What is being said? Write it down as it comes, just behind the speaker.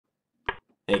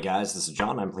Hey guys, this is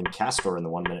John. I'm playing Kacper in the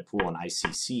 1 minute pool on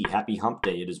ICC. Happy hump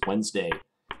day. It is Wednesday,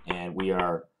 and we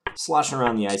are sloshing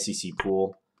around the ICC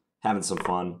pool, having some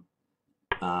fun.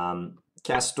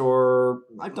 Castor,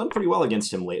 I've done pretty well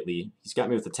against him lately. He's got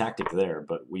me with the tactic there,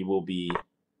 but we will be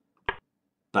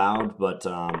bowed but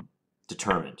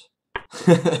determined.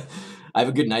 I have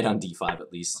a good knight on d5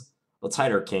 at least. Let's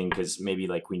hide our king because maybe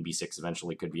like queen b6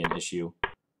 eventually could be an issue.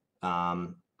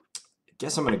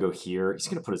 Guess I'm going to go here. He's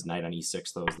going to put his knight on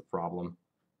e6, though, is the problem.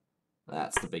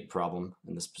 That's the big problem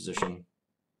in this position.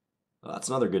 That's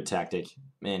another good tactic.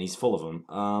 Man, he's full of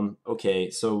them. Okay,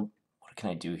 so what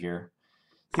can I do here?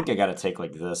 I think I got to take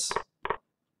like this.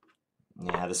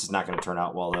 Yeah, this is not going to turn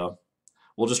out well, though.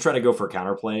 We'll just try to go for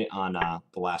counterplay on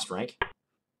the last rank.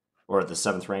 Or the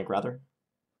 7th rank, rather.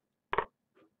 I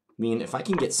mean, if I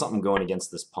can get something going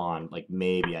against this pawn, like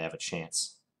maybe I have a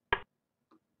chance.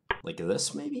 Like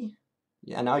this, maybe?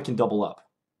 Yeah, now I can double up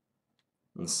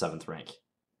in the 7th rank.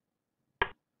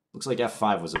 Looks like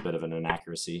f5 was a bit of an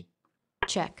inaccuracy.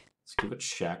 Check. Let's give it a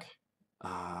check.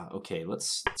 Okay,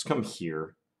 let's come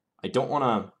here. I don't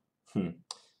want to...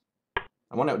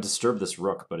 I want to disturb this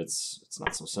rook, but it's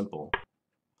not so simple.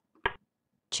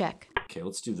 Check. Okay,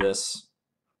 let's do this.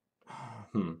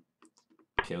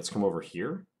 Okay, let's come over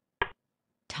here.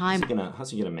 Time.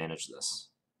 How's he gonna manage this?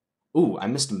 Ooh, I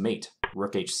missed a mate.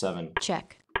 Rook h7.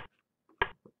 Check.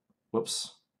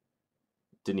 Whoops.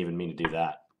 Didn't even mean to do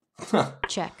that.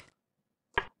 Check.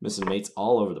 Missing mates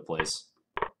all over the place.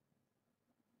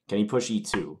 Can he push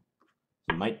e2?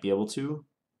 He might be able to.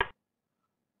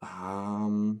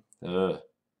 Yeah,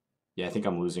 I think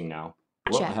I'm losing now.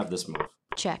 Well, I have this move.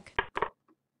 Check.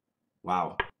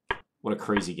 Wow. What a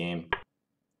crazy game.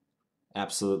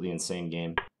 Absolutely insane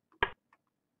game.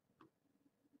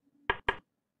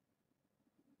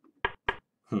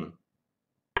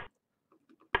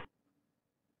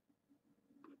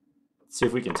 Let's see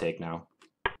if we can take now.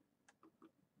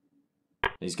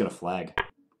 He's gonna flag.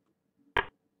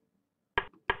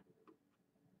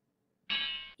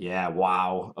 Yeah,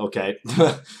 wow. Okay.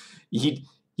 he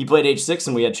played h6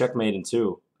 and we had checkmate in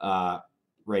 2.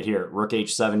 Right here. Rook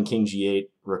h7, king g8,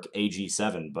 rook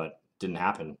ag7, but didn't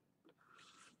happen.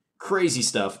 Crazy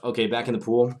stuff. Okay, back in the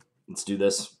pool. Let's do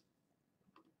this.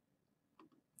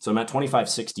 So I'm at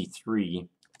 2563.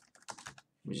 Let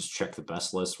me just check the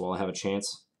best list while I have a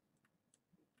chance.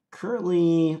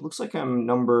 Currently, looks like I'm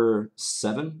number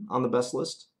 7 on the best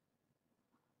list.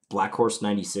 Black Horse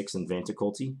 96 and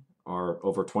Vanticulti are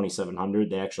over 2,700.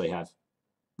 They actually have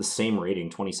the same rating,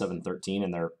 2713,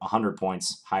 and they're 100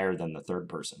 points higher than the third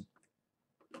person.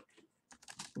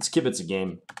 Let's kibitz a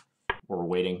game while we're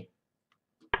waiting.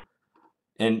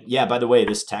 And yeah, by the way,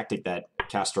 this tactic that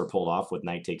Castor pulled off with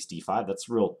knight takes d5, that's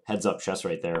real heads-up chess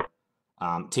right there.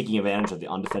 Taking advantage of the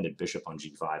undefended bishop on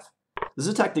g5. This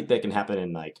is a tactic that can happen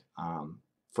in, like,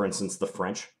 for instance, the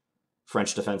French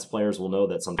defense players will know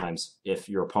that sometimes if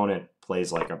your opponent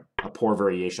plays like a poor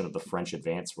variation of the French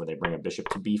advance where they bring a bishop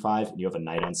to b5 and you have a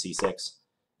knight on c6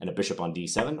 and a bishop on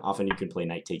d7, often you can play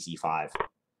knight takes e5.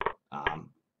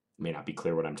 May not be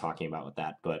clear what I'm talking about with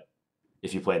that, but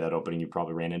if you play that opening, you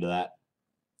probably ran into that.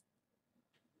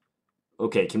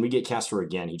 Okay, can we get Castor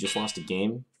again? He just lost a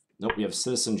game. Nope, we have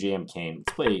CitizenjmKane.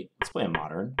 Let's play a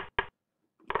modern.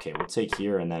 Okay, we'll take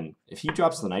here, and then if he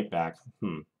drops the knight back,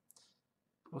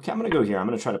 okay, I'm going to go here. I'm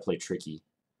going to try to play tricky.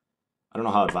 I don't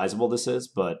know how advisable this is,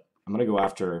 but I'm going to go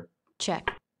after...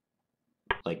 Check.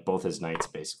 Like, both his knights,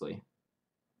 basically.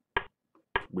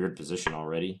 Weird position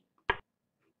already.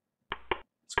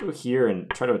 Let's go here and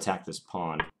try to attack this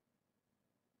pawn.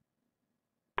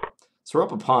 So we're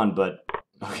up a pawn, but...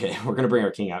 Okay, we're going to bring our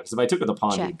king out, because if I took with the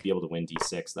pawn, we'd be able to win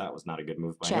d6. That was not a good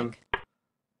move by him.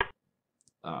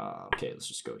 Okay, let's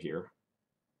just go here.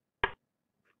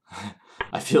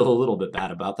 I feel a little bit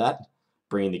bad about that,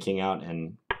 bringing the king out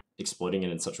and exploiting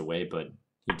it in such a way, but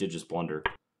he did just blunder.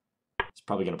 He's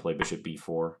probably going to play bishop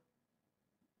b4.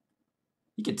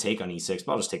 He could take on e6,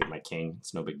 but I'll just take with my king.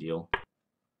 It's no big deal.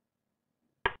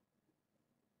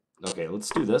 Okay, let's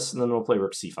do this, and then we'll play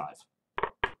rook c5.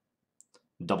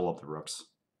 Double up the rooks.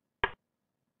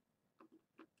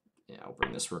 Yeah, I'll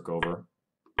bring this rook over.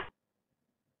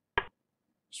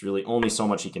 There's really only so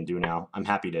much he can do now. I'm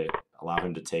happy to allow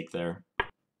him to take there.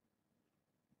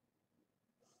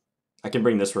 I can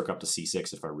bring this rook up to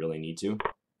c6 if I really need to.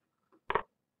 There's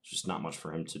just not much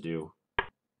for him to do.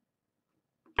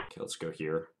 Okay, let's go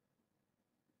here.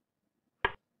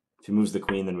 If he moves the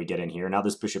queen, then we get in here. Now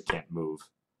this bishop can't move.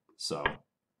 So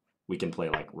we can play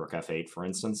like rook f8, for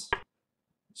instance.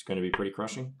 It's going to be pretty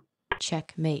crushing.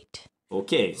 Checkmate.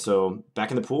 Okay, so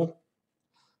back in the pool.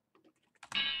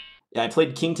 Yeah, I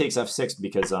played king takes f6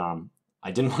 because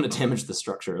I didn't want to damage the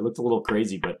structure. It looked a little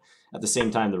crazy, but at the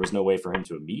same time, there was no way for him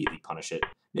to immediately punish it.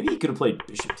 Maybe he could have played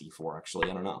bishop d4, actually.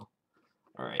 I don't know.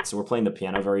 All right, so we're playing the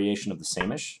piano variation of the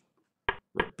same-ish.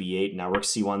 Rook b8. Now rook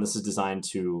c1. This is designed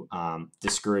to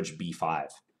discourage b5.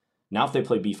 Now if they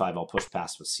play b5, I'll push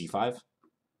past with c5.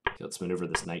 Okay, let's maneuver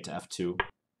this knight to f2.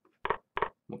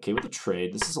 I'm okay with the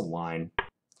trade. This is a line.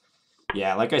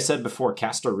 Yeah, like I said before,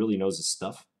 Kacper really knows his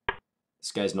stuff.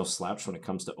 This guy's no slouch when it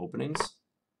comes to openings.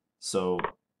 So,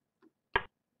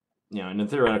 you know, in a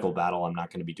theoretical battle, I'm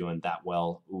not going to be doing that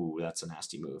well. Ooh, that's a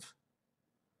nasty move.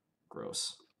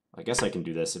 Gross. I guess I can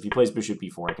do this. If he plays bishop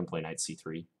b4, I can play knight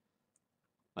c3.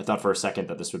 I thought for a second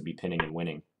that this would be pinning and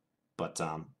winning, but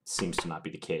seems to not be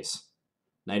the case.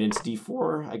 Knight into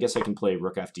d4. I guess I can play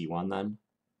rook fd1 then.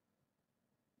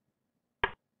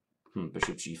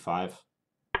 Bishop g5.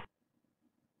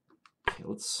 Okay,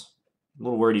 let's... I'm a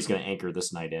little worried he's going to anchor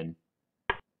this knight in.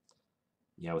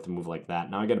 Yeah, with a move like that.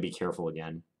 Now I got to be careful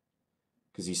again,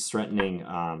 because he's threatening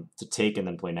to take and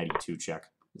then play knight e2 check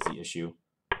is the issue.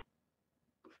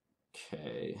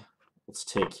 Okay, let's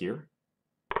take here.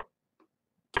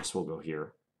 Guess we'll go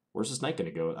here. Where's this knight going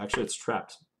to go? Actually, it's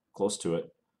trapped. Close to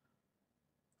it.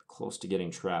 Close to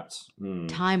getting trapped.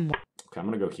 Time. Okay, I'm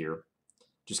going to go here.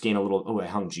 Just gain a little... Oh, I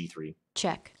hung g3.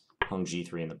 Check. Hung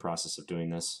g3 in the process of doing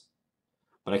this.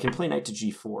 But I can play knight to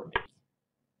g4, maybe.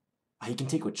 He can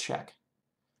take with check.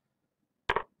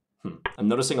 I'm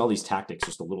noticing all these tactics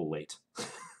just a little late.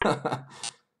 That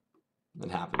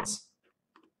happens.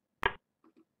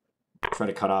 Try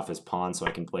to cut off his pawn so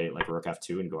I can play like rook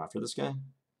f2 and go after this guy.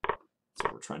 That's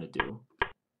what we're trying to do.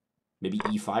 Maybe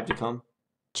e5 to come.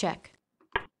 Check.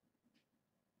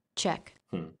 Check.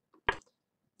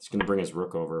 He's going to bring his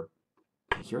rook over.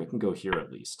 Okay, here I can go here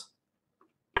at least.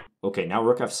 Okay, now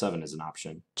rook f7 is an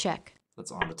option. Check.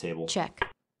 That's on the table. Check.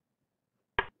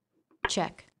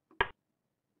 Check.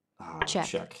 Check.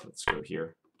 Check. Let's go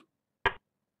here.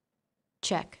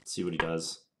 Check. Let's see what he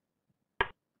does.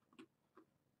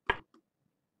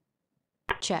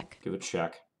 Check. Give a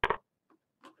check.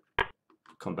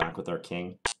 Come back with our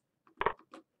king.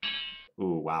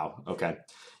 Ooh, wow. Okay.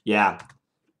 Yeah.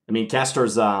 I mean,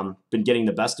 Kacper's been getting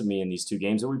the best of me in these two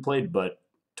games that we played, but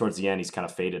towards the end, he's kind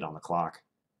of faded on the clock.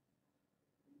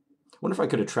 I wonder if I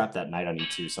could have trapped that knight on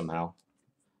e2 somehow.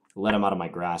 Let him out of my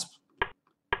grasp.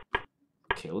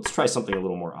 Okay, let's try something a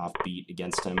little more offbeat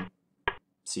against him.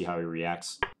 See how he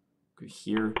reacts. Go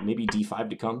here, maybe d5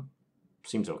 to come.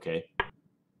 Seems okay.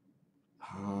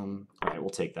 All right, we'll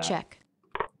take that. Check.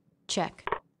 Check.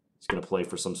 He's going to play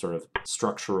for some sort of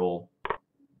structural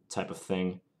type of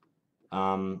thing. Okay,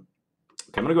 I'm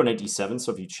going to go knight d7,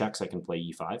 so if he checks, I can play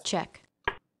e5. Check.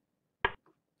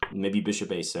 Maybe bishop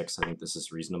a6. I think this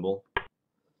is reasonable.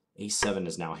 a7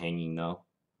 is now hanging, though.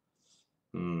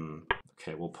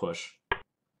 Okay, we'll push.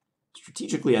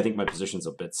 Strategically, I think my position's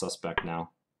a bit suspect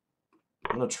now.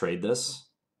 I'm going to trade this.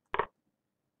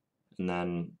 And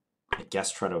then, I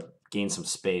guess, try to gain some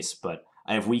space. But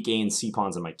I have weak A and C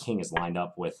pawns, and my king is lined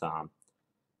up with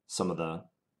some of the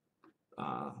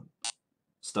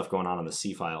stuff going on the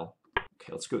C file.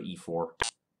 Okay, let's go e4.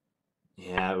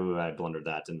 Yeah, ooh, I blundered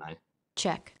that, didn't I?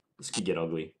 Check. This could get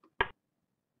ugly.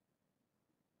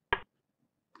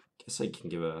 Guess I can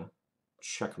give a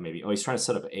check maybe. Oh, he's trying to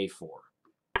set up a4.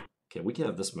 Okay, we can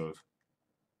have this move.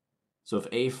 So if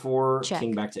a4, check.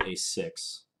 King back to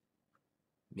a6.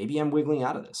 Maybe I'm wiggling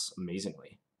out of this,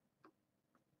 amazingly.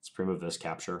 Let's pre-move this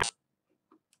capture.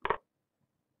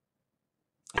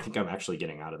 I think I'm actually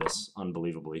getting out of this,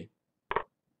 unbelievably.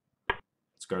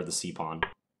 Let's guard the c-pawn.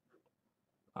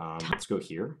 Let's go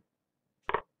here.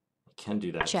 He can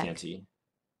do that, check. Can't he?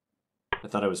 I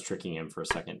thought I was tricking him for a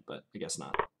second, but I guess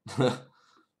not.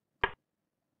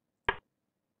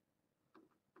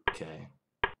 Okay.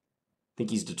 I think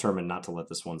he's determined not to let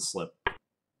this one slip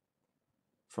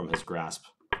from his grasp.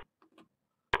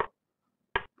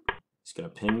 He's going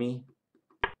to pin me.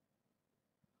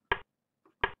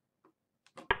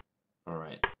 All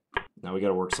right. Now we got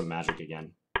to work some magic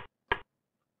again.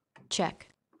 Check.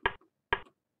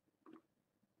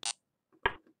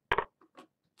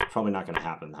 Probably not going to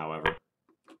happen, however.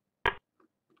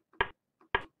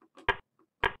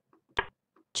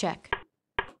 Check.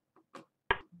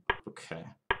 Okay.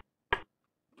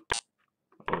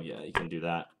 Oh yeah, you can do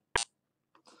that.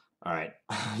 All right,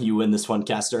 you win this one,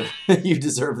 Kacper. You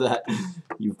deserve that.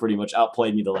 You've pretty much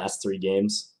outplayed me the last 3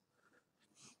 games.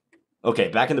 Okay,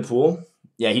 back in the pool.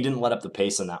 Yeah, he didn't let up the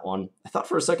pace in that one. I thought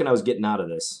for a second I was getting out of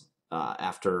this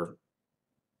after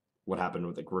what happened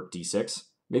with like rook d6.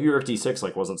 Maybe rook d6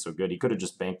 like wasn't so good. He could have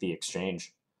just banked the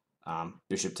exchange.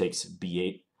 Bishop takes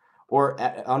b8. Or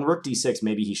on rook d6,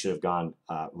 maybe he should have gone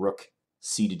rook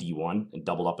c to d1 and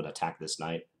doubled up and attack this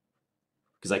knight.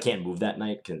 Because I can't move that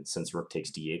knight since rook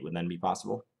takes d8 would then be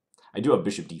possible. I do have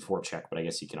bishop d4 check, but I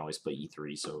guess you can always play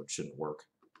e3, so it shouldn't work.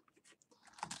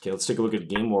 Okay, let's take a look at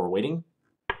the game while we're waiting.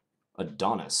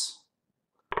 Adonis.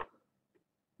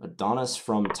 Adonis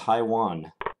from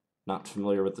Taiwan. Not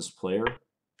familiar with this player.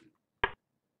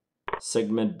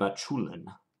 Segmed Bachulin.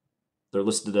 They're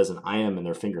listed as an IM in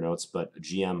their finger notes, but a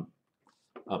GM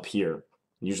up here.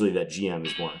 Usually that GM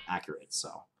is more accurate, so.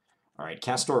 All right,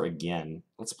 Castor again.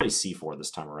 Let's play c4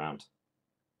 this time around.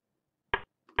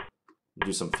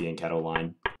 Do some Fianchetto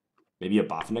line. Maybe a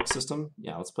Botvinnik system?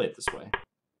 Yeah, let's play it this way.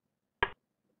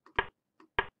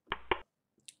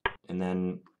 And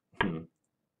then,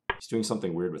 he's doing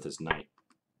something weird with his knight.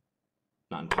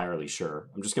 Not entirely sure.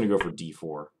 I'm just going to go for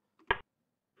d4.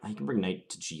 He can bring knight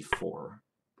to g4.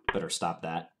 Better stop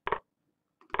that.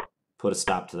 Put a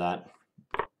stop to that.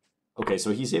 Okay,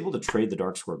 so he's able to trade the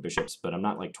dark square bishops, but I'm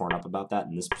not like torn up about that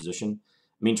in this position.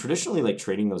 I mean, traditionally, like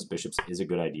trading those bishops is a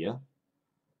good idea.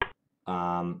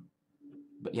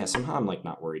 But yeah, somehow I'm like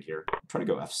not worried here. I'm trying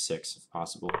to go f6 if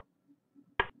possible.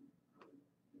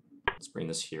 Let's bring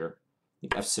this here. I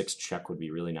think f6 check would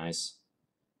be really nice.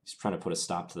 He's trying to put a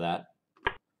stop to that.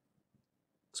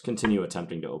 Let's continue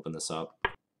attempting to open this up.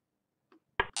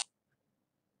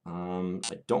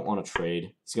 I don't want to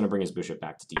trade. He's going to bring his bishop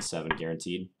back to d7,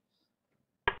 guaranteed.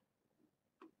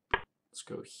 Let's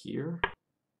go here.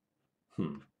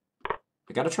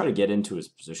 I got to try to get into his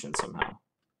position somehow.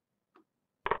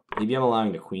 Maybe I'm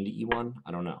allowing the queen to e1.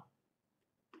 I don't know.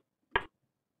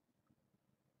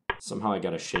 Somehow I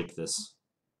got to shake this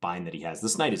bind that he has.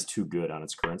 This knight is too good on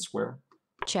its current square.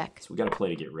 Check. So we got to play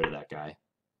to get rid of that guy.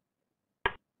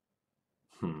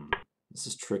 This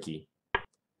is tricky.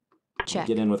 Check.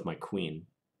 Get in with my queen.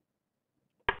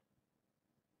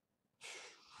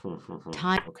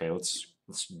 Time. Okay, let's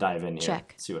dive in here.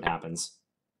 Check. See what happens.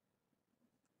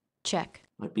 Check.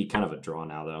 Might be kind of a draw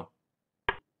now, though.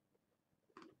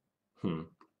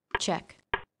 Check.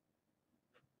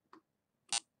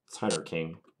 Let's hide our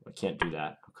king. I can't do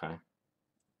that. Okay.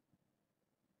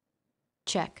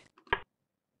 Check.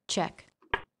 Check.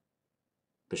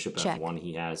 Bishop Check. f1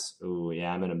 he has. Ooh,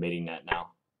 yeah, I'm in a mating net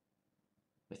now.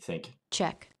 I think.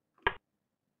 Check.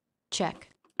 Check.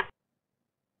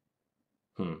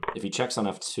 If he checks on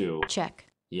f2... Check.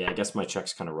 Yeah, I guess my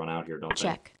checks kind of run out here, don't they?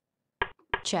 Check.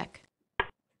 Check.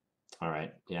 All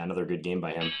right. Yeah, another good game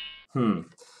by him.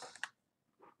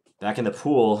 Back in the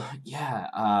pool.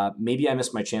 Yeah, maybe I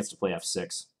missed my chance to play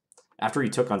f6. After he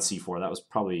took on c4, that was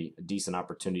probably a decent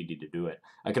opportunity to do it.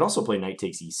 I could also play knight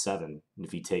takes e7, and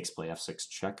if he takes, play f6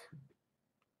 check.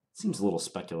 Seems a little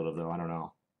speculative, though. I don't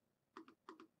know.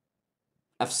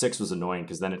 f6 was annoying,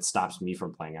 because then it stops me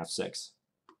from playing f6.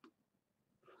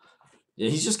 Yeah,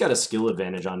 he's just got a skill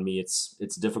advantage on me.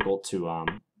 It's difficult to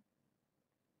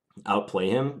outplay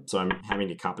him, so I'm having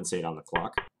to compensate on the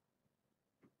clock.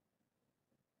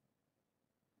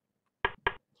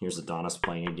 Here's Adonis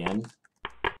playing again.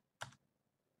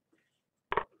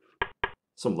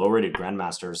 Some low-rated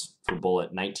grandmasters for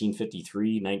Bullet.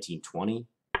 1953, 1920.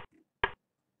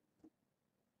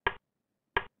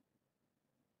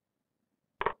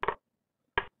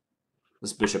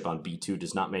 This bishop on b2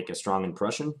 does not make a strong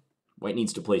impression. White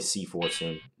needs to play c4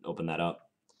 soon. Open that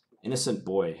up.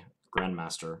 InnocentBoy,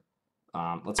 grandmaster.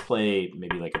 Let's play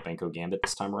maybe like a Benko Gambit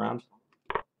this time around.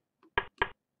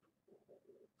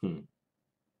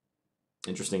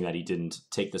 Interesting that he didn't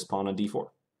take this pawn on d4.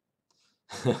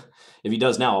 If he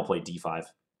does now, I'll play d5.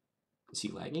 Is he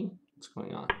lagging? What's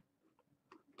going on?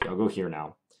 Okay, I'll go here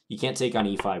now. He can't take on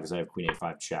e5 because I have queen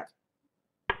a5 check.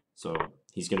 So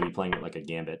he's going to be playing it like a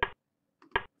gambit.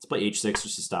 Let's play h6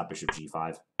 just to stop bishop g5.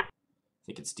 I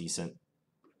think it's decent.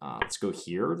 Let's go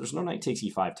here. There's no knight takes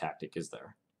e5 tactic, is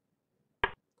there?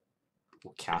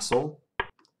 We'll castle.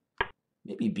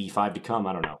 Maybe b5 to come.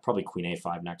 I don't know. Probably queen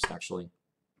a5 next, actually.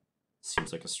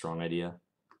 Seems like a strong idea.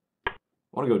 I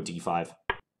want to go d5.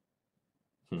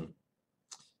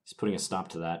 He's putting a stop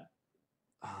to that.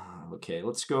 Okay,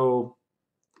 let's go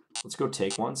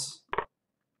take once.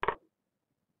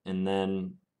 And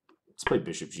then let's play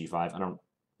bishop g5. I don't...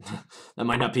 that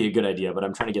might not be a good idea, but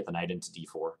I'm trying to get the knight into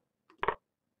d4.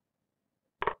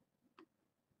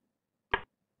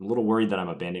 I'm a little worried that I'm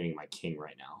abandoning my king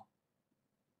right now.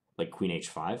 Like queen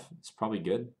h5. It's probably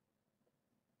good.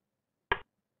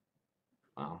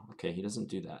 Oh, okay, he doesn't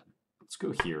do that. Let's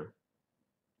go here.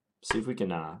 See if we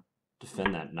can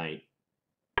defend that knight.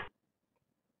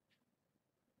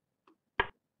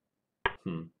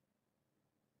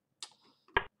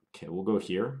 Okay, we'll go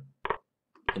here.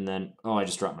 And then, oh, I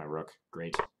just dropped my rook.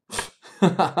 Great.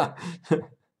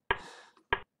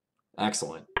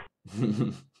 Excellent.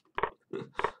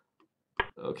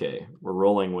 Okay, we're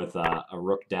rolling with a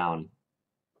rook down.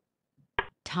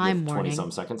 Time with warning.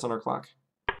 20-some seconds on our clock.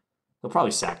 They'll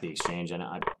probably sack the exchange, and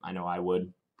I know I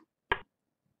would.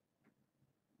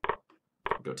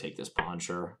 Go take this pawn,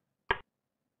 sure.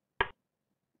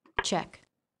 Check.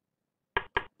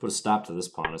 Put a stop to this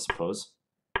pawn, I suppose.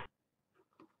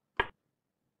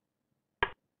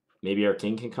 Maybe our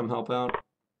king can come help out?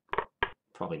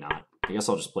 Probably not. I guess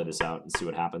I'll just play this out and see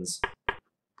what happens.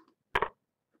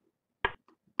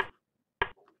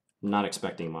 Not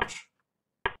expecting much.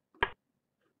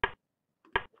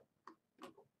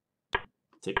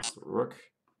 Take the rook.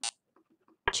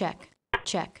 Check.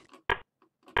 Check.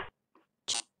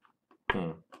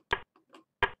 Hmm.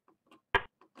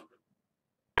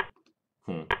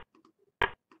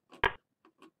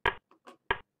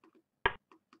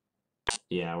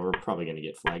 Yeah, we're probably going to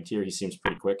get flagged here. He seems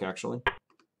pretty quick, actually.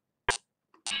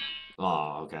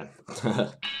 Oh, okay.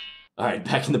 All right,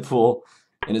 back in the pool.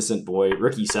 Innocent boy.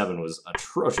 Rook e7 was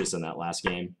atrocious in that last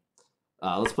game.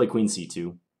 Let's play queen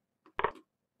c2.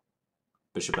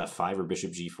 Bishop f5 or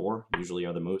bishop g4 usually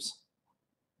are the moves.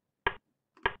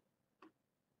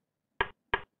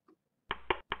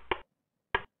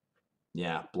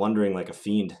 Yeah, blundering like a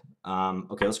fiend.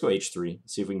 Okay, let's go h3.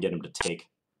 See if we can get him to take.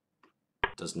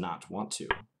 Does not want to.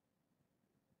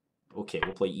 Okay,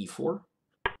 we'll play e4.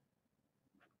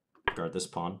 Guard this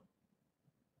pawn.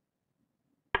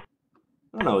 I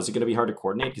don't know, is it going to be hard to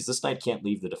coordinate? Because this knight can't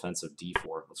leave the defensive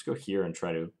d4. Let's go here and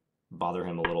try to bother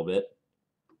him a little bit.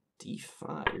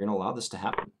 d5. You're going to allow this to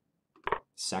happen.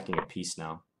 Sacking a piece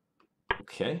now.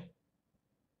 Okay.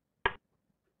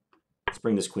 Let's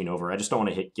bring this queen over. I just don't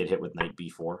want to get hit with knight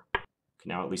b4. Okay,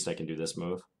 now at least I can do this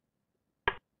move.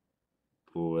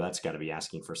 Ooh, that's got to be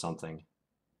asking for something.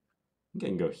 I think I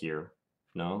can go here.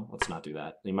 No, let's not do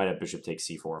that. He might have bishop takes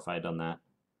c4 if I had done that.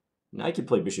 Now I could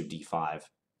play bishop d5.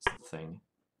 That's the thing.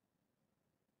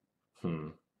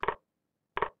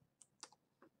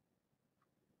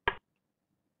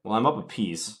 Well, I'm up a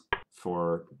piece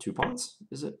for 2 pawns,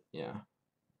 is it? Yeah.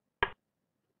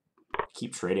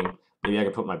 Keep trading. Maybe I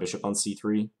could put my bishop on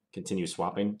c3, continue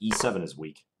swapping. e7 is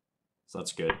weak, so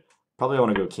that's good. Probably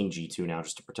want to go king g2 now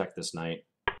just to protect this knight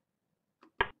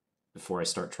before I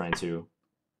start trying to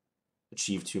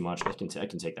achieve too much. I can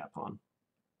take that pawn.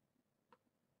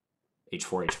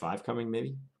 h4, h5 coming,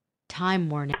 maybe? Time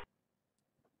warning.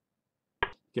 He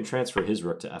can transfer his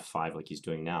rook to f5 like he's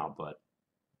doing now, but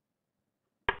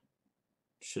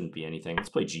shouldn't be anything. Let's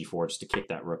play g4 just to kick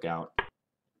that rook out.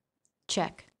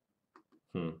 Check.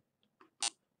 Don't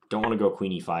want to go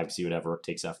queen e5 because he would have rook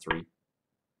takes f3.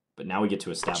 But now we get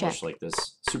to establish Check. like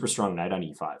this super strong knight on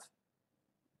e5.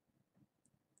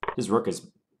 His rook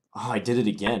is... Oh, I did it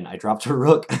again. I dropped a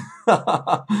rook.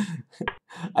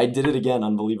 I did it again.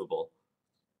 Unbelievable.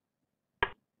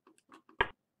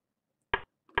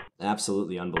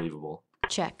 Absolutely unbelievable.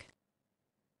 Check.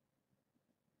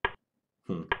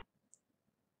 Let's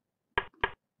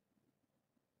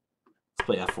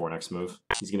play f4 next move.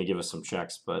 He's going to give us some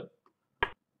checks, but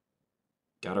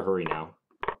gotta hurry now.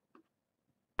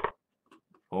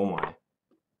 Oh my.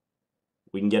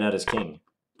 We can get at his king.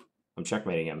 I'm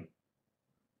checkmating him.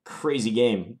 Crazy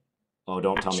game. Oh,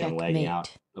 don't tell me I'm lagging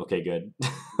out. Okay, good.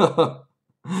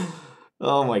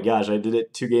 Oh my gosh, I did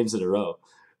it 2 games in a row.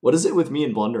 What is it with me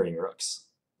and blundering rooks?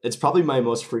 It's probably my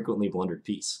most frequently blundered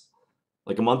piece.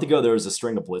 Like a month ago, there was a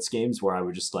string of blitz games where I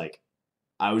was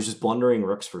just blundering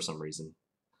rooks for some reason.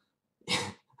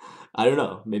 I don't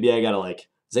know. Maybe I gotta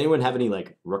does anyone have any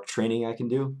rook training I can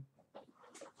do?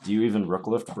 Do you even rook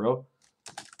lift, bro?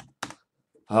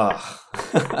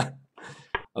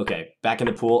 Okay, back in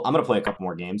the pool. I'm gonna play a couple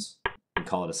more games and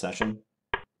call it a session.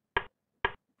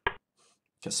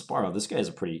 Kasparov, this guy has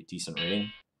a pretty decent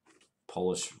rating.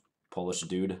 Polish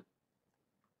dude.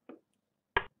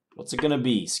 What's it gonna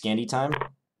be? Scandy time?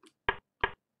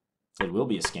 It will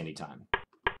be a Scandy time.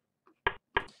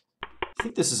 I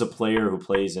think this is a player who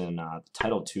plays in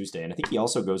Title Tuesday, and I think he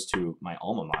also goes to my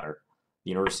alma mater,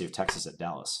 the University of Texas at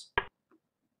Dallas.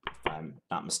 If I'm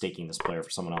not mistaking this player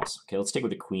for someone else. Okay, let's take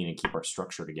with the queen and keep our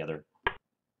structure together. I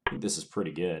think this is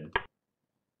pretty good.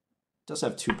 It does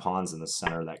have 2 pawns in the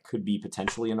center that could be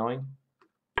potentially annoying.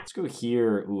 Let's go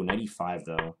here. Ooh, knight e5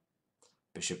 though.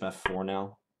 Bishop f4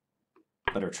 now.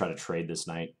 Better try to trade this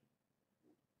knight.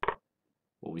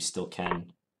 Well, we still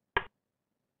can.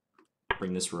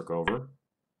 Bring this rook over.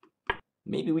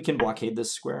 Maybe we can blockade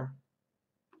this square.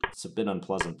 It's a bit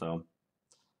unpleasant though.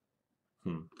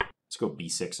 Let's go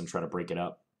b6 and try to break it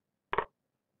up.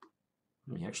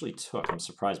 He actually took. I'm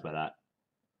surprised by that.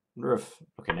 I wonder if...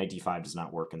 Okay, knight d5 does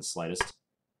not work in the slightest.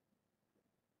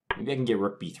 Maybe I can get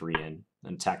rook b3 in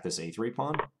and attack this a3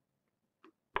 pawn.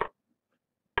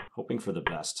 Hoping for the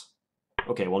best.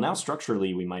 Okay, well now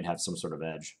structurally we might have some sort of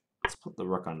edge. Let's put the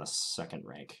rook on the second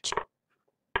rank.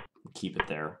 Keep it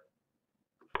there.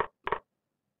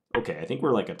 Okay, I think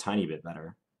we're like a tiny bit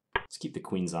better. Let's keep the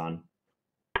queens on.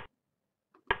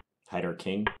 Hide our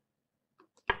king.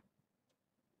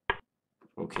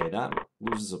 Okay, that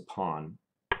loses a pawn.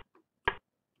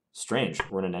 Strange,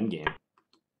 we're in an endgame.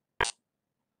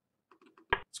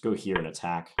 Let's go here and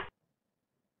attack.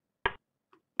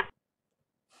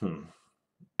 How am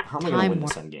I going to win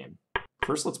this endgame?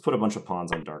 First, let's put a bunch of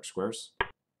pawns on dark squares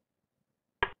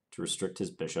to restrict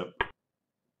his bishop.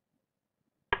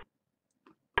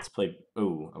 Let's play...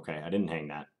 Oh, okay, I didn't hang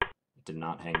that. I did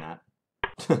not hang that.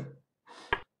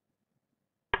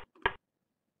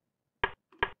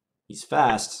 He's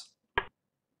fast.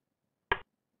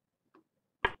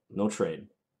 No trade.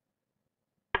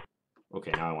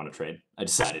 Okay, now I want to trade. I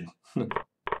decided.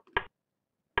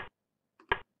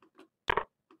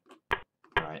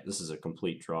 Alright, this is a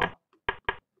complete draw.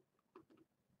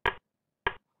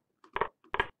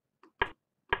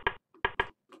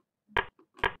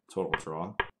 Total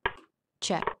draw.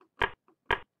 Check.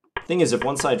 Thing is, if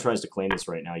one side tries to claim this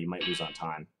right now, you might lose on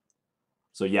time.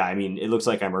 So yeah, I mean, it looks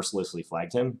like I mercilessly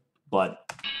flagged him, but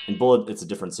in bullet, it's a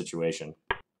different situation.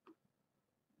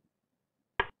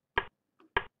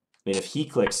 I mean, if he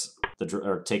clicks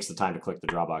or takes the time to click the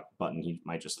drawback button, he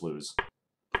might just lose.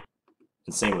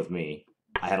 And same with me.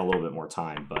 I had a little bit more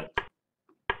time, but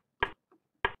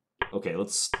okay,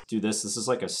 let's do this. This is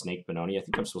like a snake Benoni. I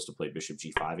think I'm supposed to play bishop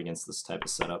g5 against this type of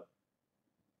setup.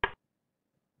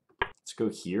 Let's go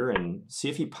here and see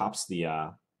if he pops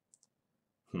the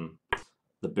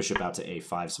bishop out to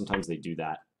a5. Sometimes they do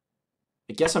that.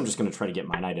 I guess I'm just going to try to get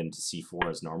my knight into c4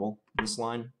 as normal in this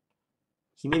line.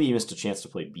 He maybe missed a chance to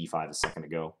play b5 a second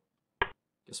ago.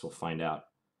 Guess we'll find out.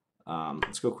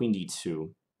 Let's go queen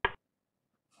d2.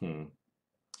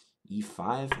 e5?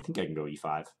 I think I can go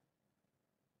e5.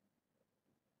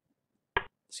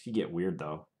 This could get weird,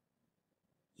 though.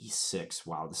 e6.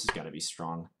 Wow, this has got to be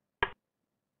strong.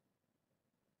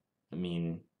 I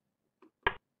mean,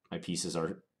 my pieces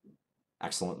are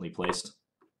excellently placed.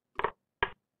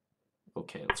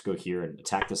 Okay, let's go here and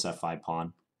attack this f5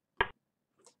 pawn.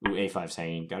 Ooh, a5's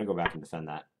hanging. Got to go back and defend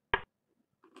that.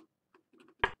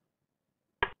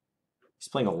 He's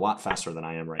playing a lot faster than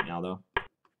I am right now, though.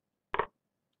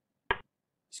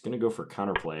 He's going to go for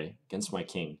counterplay against my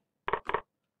king.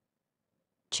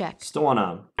 Check. Still want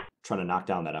to try to knock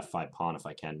down that f5 pawn if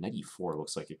I can. Knight e4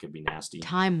 looks like it could be nasty.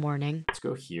 Time warning. Let's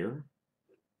go here.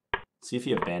 See if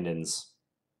he abandons.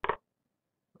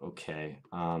 Okay,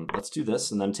 let's do this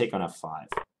and then take on f5.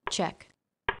 Check.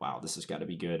 Wow, this has got to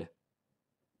be good.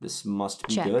 This must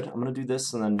be Check. good. I'm going to do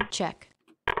this and then Check.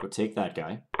 go take that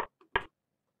guy.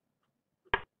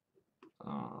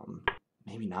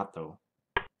 Maybe not, though.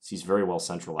 He's very well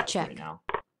centralized Check. right now.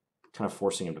 Kind of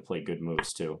forcing him to play good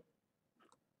moves, too.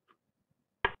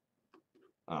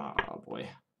 Oh, boy.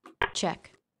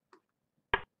 Check.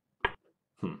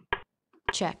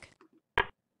 Check.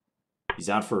 He's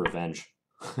out for revenge.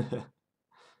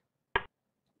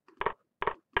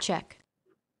 Check.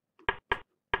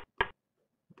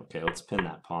 Okay, let's pin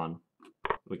that pawn.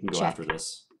 We can go Check. after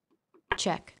this.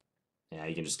 Check. Yeah,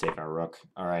 you can just take our rook.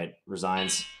 All right,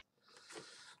 resigns.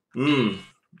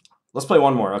 Let's play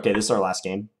one more. Okay, this is our last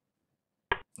game.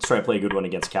 Let's try to play a good one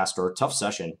against Kacper. Tough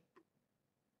session.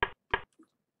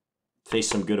 Face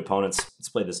some good opponents. Let's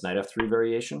play this knight f3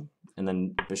 variation, and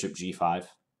then bishop g5.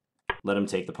 Let him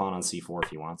take the pawn on c4 if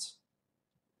he wants.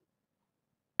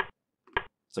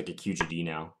 It's like a QGD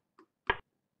now.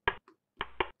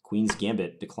 Queen's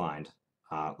Gambit declined.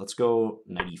 Let's go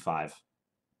knight e5.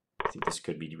 I think this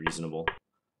could be reasonable.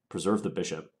 Preserve the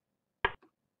bishop.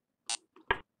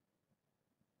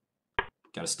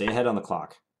 Got to stay ahead on the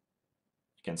clock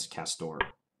against Kacper.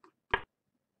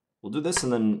 We'll do this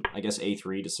and then, I guess,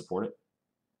 a3 to support it.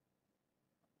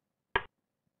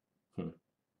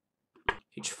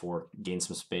 h4, gain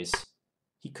some space.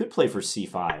 He could play for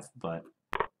c5, but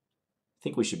I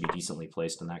think we should be decently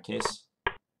placed in that case.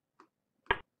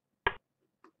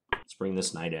 Let's bring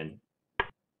this knight in.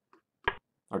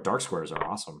 Our dark squares are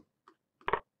awesome.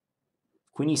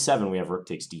 Queen e7, we have rook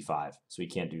takes d5, so he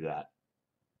can't do that.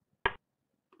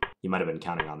 He might have been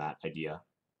counting on that idea.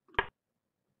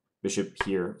 Bishop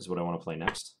here is what I want to play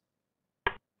next.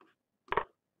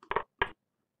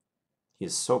 He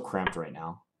is so cramped right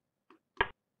now.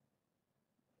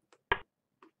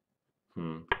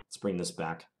 Let's bring this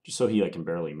back, just so he can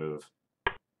barely move.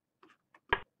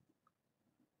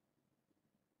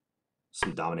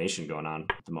 Some domination going on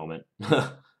at the moment.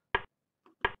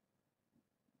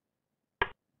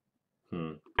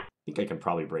 think I can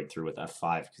probably break through with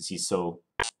f5 because he's so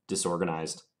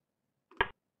disorganized.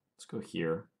 Let's go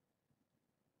here.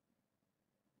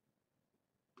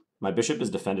 My bishop is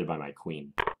defended by my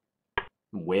queen.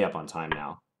 I'm way up on time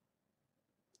now.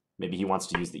 Maybe he wants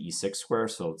to use the e6 square,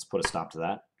 so let's put a stop to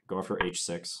that. Go after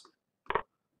h6.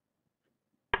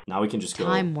 Now we can just go...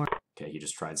 Okay, he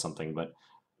just tried something, but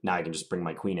now I can just bring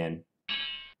my queen in.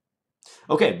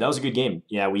 Okay, that was a good game.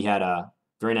 Yeah, we had a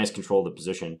very nice control of the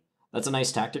position. That's a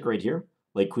nice tactic right here.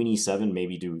 Like queen e7,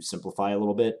 maybe to simplify a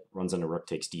little bit, runs into rook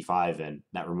takes d5, and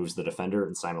that removes the defender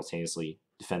and simultaneously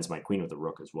defends my queen with the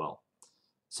rook as well.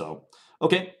 So,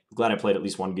 okay, glad I played at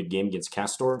least one good game against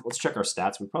Castor. Let's check our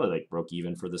stats. We probably like broke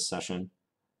even for this session,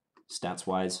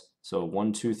 stats-wise. So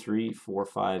 1, 2, 3, 4,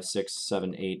 5, 6,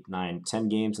 7, 8, 9, 10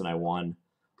 games, and I won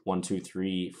 1, 2,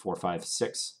 3, 4, 5,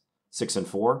 6, 6 and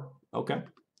 4. Okay.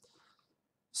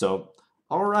 So,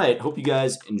 all right. Hope you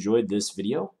guys enjoyed this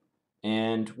video.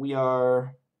 And we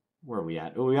are, where are we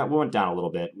at? Oh, we went down a little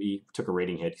bit. We took a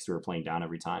rating hit because we were playing down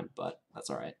every time, but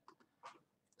that's all right.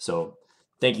 So,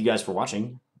 thank you guys for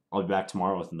watching. I'll be back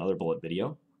tomorrow with another bullet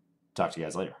video. Talk to you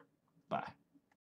guys later. Bye.